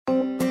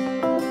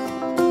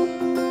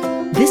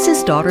This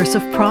is Daughters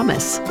of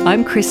Promise.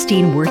 I'm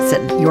Christine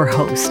Wurtzen, your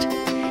host.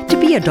 To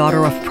be a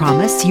daughter of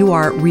promise, you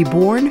are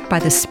reborn by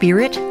the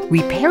Spirit,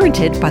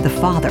 reparented by the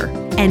Father,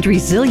 and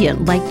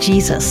resilient like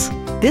Jesus.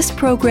 This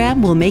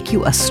program will make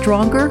you a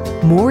stronger,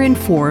 more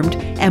informed,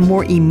 and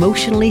more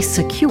emotionally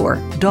secure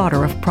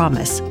daughter of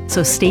promise.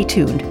 So stay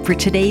tuned for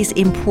today's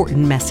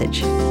important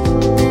message.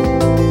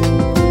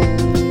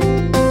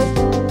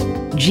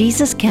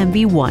 Jesus can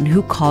be one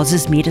who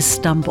causes me to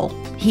stumble.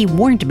 He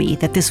warned me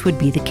that this would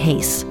be the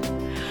case.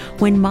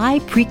 When my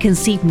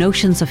preconceived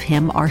notions of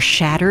him are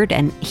shattered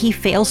and he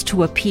fails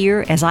to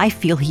appear as I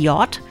feel he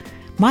ought,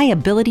 my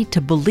ability to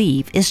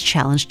believe is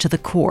challenged to the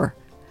core.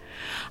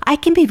 I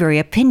can be very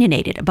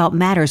opinionated about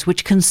matters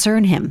which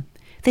concern him,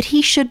 that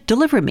he should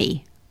deliver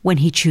me when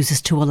he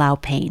chooses to allow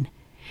pain.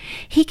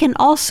 He can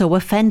also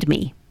offend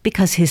me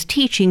because his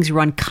teachings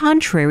run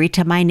contrary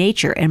to my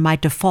nature and my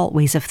default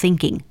ways of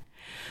thinking.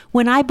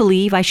 When I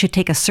believe I should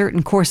take a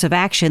certain course of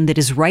action that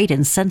is right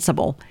and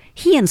sensible,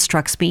 he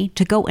instructs me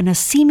to go in a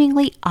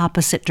seemingly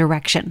opposite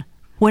direction.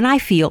 When I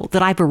feel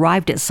that I've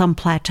arrived at some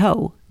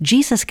plateau,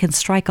 Jesus can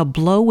strike a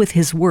blow with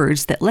his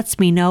words that lets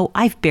me know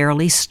I've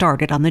barely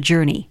started on the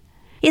journey.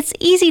 It's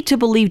easy to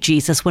believe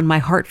Jesus when my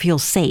heart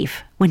feels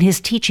safe, when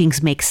his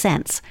teachings make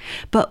sense.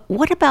 But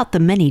what about the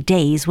many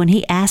days when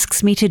he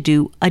asks me to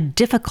do a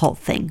difficult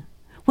thing?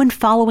 When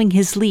following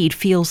his lead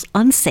feels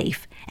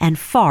unsafe and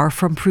far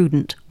from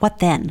prudent, what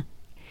then?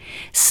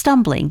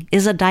 Stumbling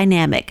is a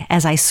dynamic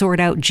as I sort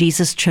out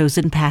Jesus'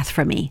 chosen path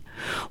for me.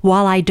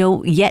 While I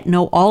don't yet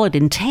know all it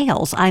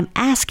entails, I'm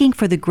asking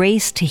for the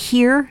grace to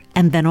hear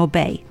and then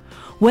obey.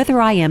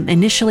 Whether I am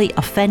initially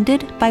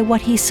offended by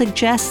what he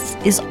suggests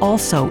is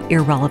also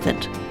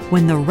irrelevant.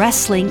 When the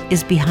wrestling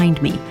is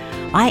behind me,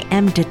 I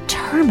am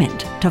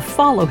determined to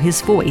follow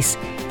his voice,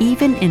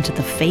 even into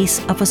the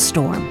face of a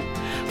storm.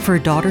 For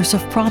Daughters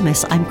of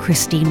Promise, I'm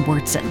Christine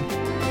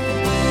Wurtzen.